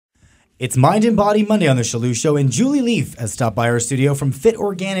It's Mind and Body Monday on the Chalut Show, and Julie Lieff has stopped by our studio from Fit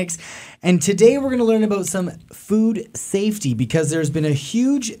Organics. And today we're going to learn about some food safety because there's been a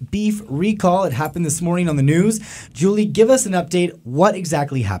huge beef recall. It happened this morning on the news. Julie, give us an update. What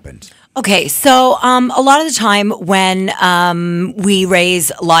exactly happened? Okay, so a lot of the time when we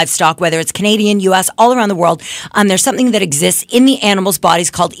raise livestock, whether it's Canadian, U.S., all around the world, there's something that exists in the animals'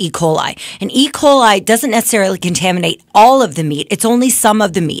 bodies called E. coli. And E. coli doesn't necessarily contaminate all of the meat. It's only some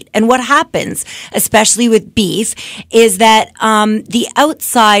of the meat. And what happens, especially with beef, is that the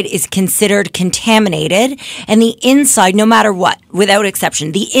outside is considered contaminated and the inside, no matter what, without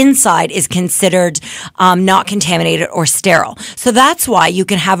exception, the inside is considered not contaminated or sterile. So that's why you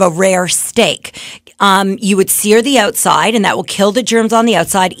can have a rare steak. You would sear the outside and that will kill the germs on the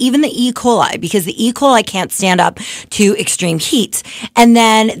outside, even the E. coli, because the E. coli can't stand up to extreme heat. And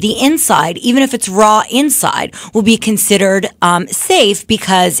then the inside, even if it's raw inside, will be considered safe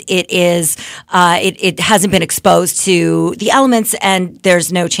because it hasn't been exposed to the elements and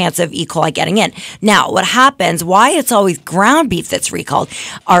there's no chance of E. coli getting in. Now, what happens, why it's always ground beef that's recalled,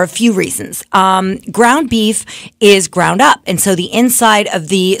 are a few reasons. Ground beef is ground up, and so the inside of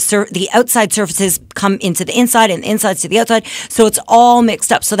the outside surfaces come into the inside and the insides to the outside, so it's all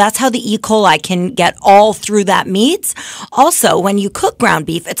mixed up. So that's how the E. coli can get all through that meat. Also, when you cook ground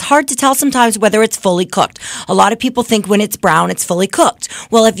beef, it's hard to tell sometimes whether it's fully cooked. A lot of people think when it's brown, it's fully cooked.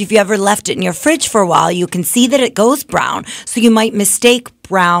 Well, if you've ever left it in your fridge for a while, you can see that it goes brown, so you might mistake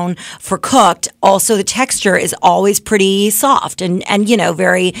brown for cooked. Also, the texture is always pretty soft and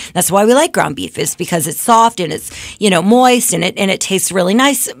that's why we like ground beef, is because it's soft and it's, moist and it tastes really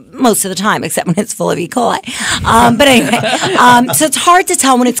nice most of the time, except when it's full of E. coli. But anyway, so it's hard to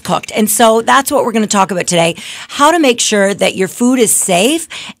tell when it's cooked. And so that's what we're going to talk about today, how to make sure that your food is safe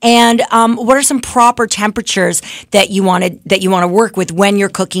and what are some proper temperatures that you want to work with when you're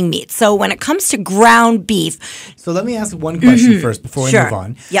cooking meat. So when it comes to ground beef. So let me ask one question first before we move on.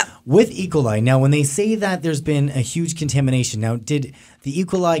 Yep. With E. coli, now when they say that there's been a huge contamination, now did the E.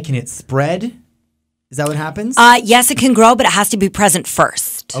 coli, can it spread? Is that what happens? Yes, it can grow, but it has to be present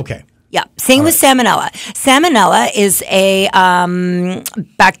first. Okay. Yeah. Same with salmonella. Salmonella is a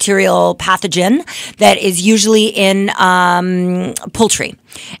bacterial pathogen that is usually in poultry.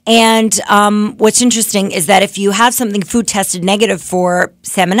 And what's interesting is that if you have something food tested negative for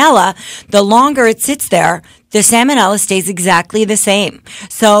salmonella, the longer it sits there, the salmonella stays exactly the same.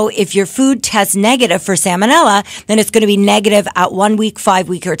 So if your food tests negative for salmonella, then it's going to be negative at 1 week, 5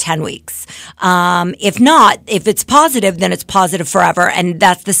 weeks, or 10 weeks. If not, if it's positive, then it's positive forever. And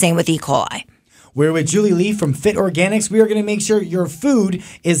that's the same with E. coli. We're with Julie Lieff from Fit Organics. We are going to make sure your food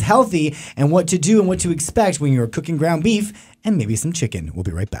is healthy and what to do and what to expect when you're cooking ground beef and maybe some chicken. We'll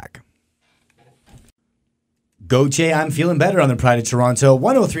be right back. Go Che, I'm feeling better on the Pride of Toronto,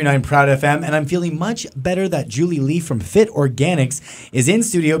 103.9 Proud FM, and I'm feeling much better that Julie Lieff from Fit Organics is in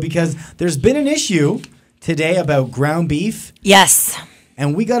studio because there's been an issue today about ground beef. Yes.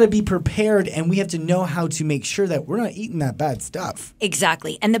 And we got to be prepared and we have to know how to make sure that we're not eating that bad stuff.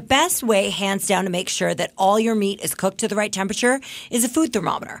 Exactly. And the best way, hands down, to make sure that all your meat is cooked to the right temperature is a food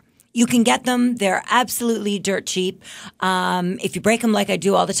thermometer. You can get them. They're absolutely dirt cheap. If you break them like I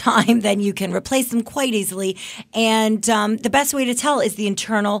do all the time, then you can replace them quite easily. And the best way to tell is the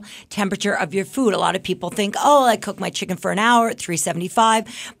internal temperature of your food. A lot of people think, I cook my chicken for an hour at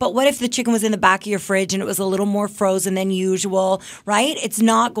 375. But what if the chicken was in the back of your fridge and it was a little more frozen than usual, right? It's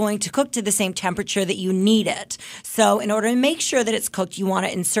not going to cook to the same temperature that you need it. So in order to make sure that it's cooked, you want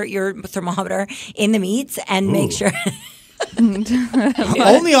to insert your thermometer in the meats and make sure...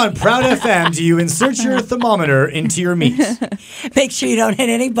 Only on Proud FM do you insert your thermometer into your meat. Make sure you don't hit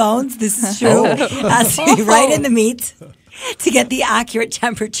any bones. This is true. It has to be right in the meat to get the accurate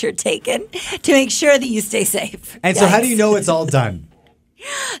temperature taken to make sure that you stay safe. And so how do you know it's all done?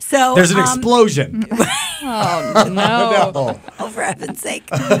 So there's an explosion. Oh, no. Oh, for heaven's sake.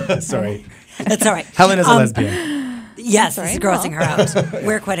 Sorry. That's all right. Helena's a lesbian. Yes, it's grossing her out.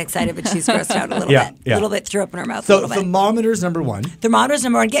 We're quite excited, but she's grossed out a little bit. A little bit, threw up in her mouth a little bit. So thermometer's number one. Thermometer's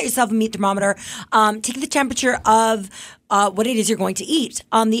number one. Get yourself a meat thermometer. Take the temperature of what it is you're going to eat.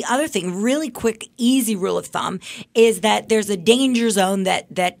 The other thing, really quick, easy rule of thumb, is that there's a danger zone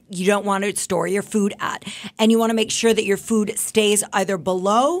that you don't want to store your food at. And you want to make sure that your food stays either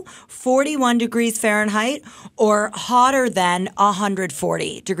below 41 degrees Fahrenheit or hotter than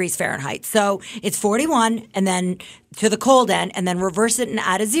 140 degrees Fahrenheit. So it's 41 and then to the cold end and then reverse it and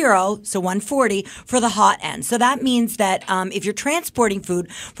add a 0, so 140 for the hot end. So that means that if you're transporting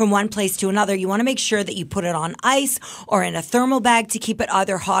food from one place to another, you want to make sure that you put it on ice or or in a thermal bag to keep it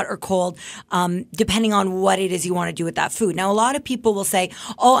either hot or cold, depending on what it is you want to do with that food. Now, a lot of people will say,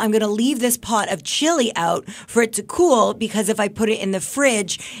 oh, I'm going to leave this pot of chili out for it to cool because if I put it in the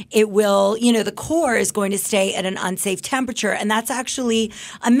fridge, it will, the core is going to stay at an unsafe temperature. And that's actually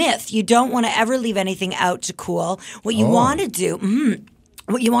a myth. You don't want to ever leave anything out to cool. What you want to do,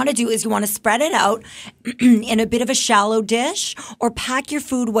 What you want to do is you want to spread it out in a bit of a shallow dish or pack your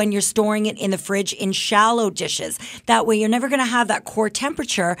food when you're storing it in the fridge in shallow dishes. That way you're never going to have that core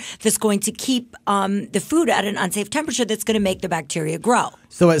temperature that's going to keep the food at an unsafe temperature that's going to make the bacteria grow.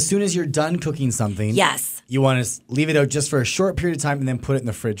 So as soon as you're done cooking something, yes, you want to leave it out just for a short period of time and then put it in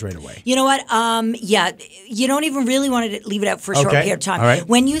the fridge right away. You know what? You don't even really want to leave it out for a short period of time. All right.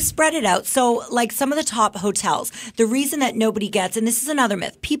 When you spread it out, so like some of the top hotels, the reason that nobody gets, and this is another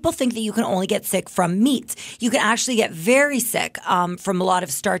myth, people think that you can only get sick from meats. You can actually get very sick from a lot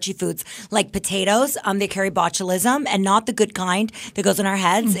of starchy foods like potatoes. They carry botulism and not the good kind that goes in our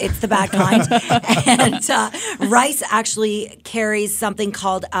heads. It's the bad kind. And rice actually carries something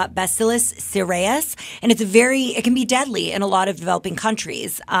called Bacillus cereus, and it can be deadly in a lot of developing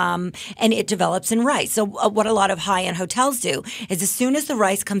countries, and it develops in rice. So what a lot of high-end hotels do is as soon as the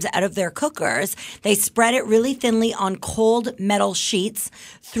rice comes out of their cookers, they spread it really thinly on cold metal sheets,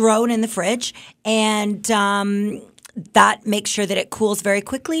 throw it in the fridge, and that makes sure that it cools very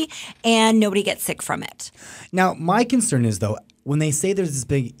quickly and nobody gets sick from it. Now, my concern is, though, when they say there's this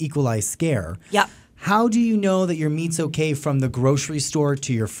big E. coli scare, yep. How do you know that your meat's okay from the grocery store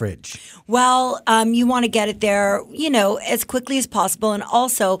to your fridge? Well, you want to get it there, as quickly as possible. And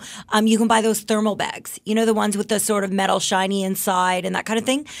also, you can buy those thermal bags, the ones with the sort of metal shiny inside and that kind of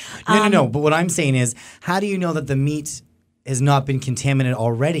thing. No. But what I'm saying is, how do you know that the meat has not been contaminated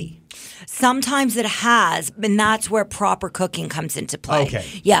already? Sometimes it has, and that's where proper cooking comes into play. Okay.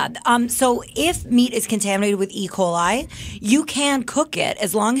 Yeah. So if meat is contaminated with E. coli, you can cook it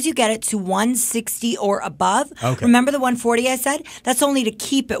as long as you get it to 160 or above. Okay. Remember the 140 I said? That's only to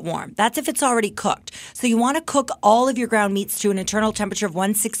keep it warm. That's if it's already cooked. So you want to cook all of your ground meats to an internal temperature of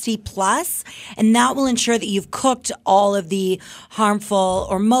 160 plus, and that will ensure that you've cooked all of the harmful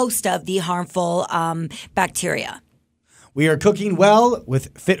or most of the harmful bacteria. We are cooking well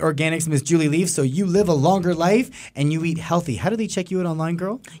with Fit Organics, Miss Julie Lieff, so you live a longer life and you eat healthy. How do they check you out online,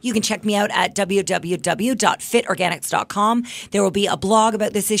 girl? You can check me out at www.fitorganics.com. There will be a blog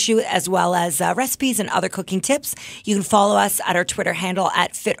about this issue as well as recipes and other cooking tips. You can follow us at our Twitter handle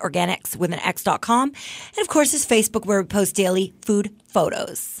at fitorganics with an x.com. And of course, there's Facebook where we post daily food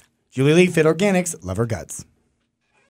photos. Julie Lieff, Fit Organics, love her guts.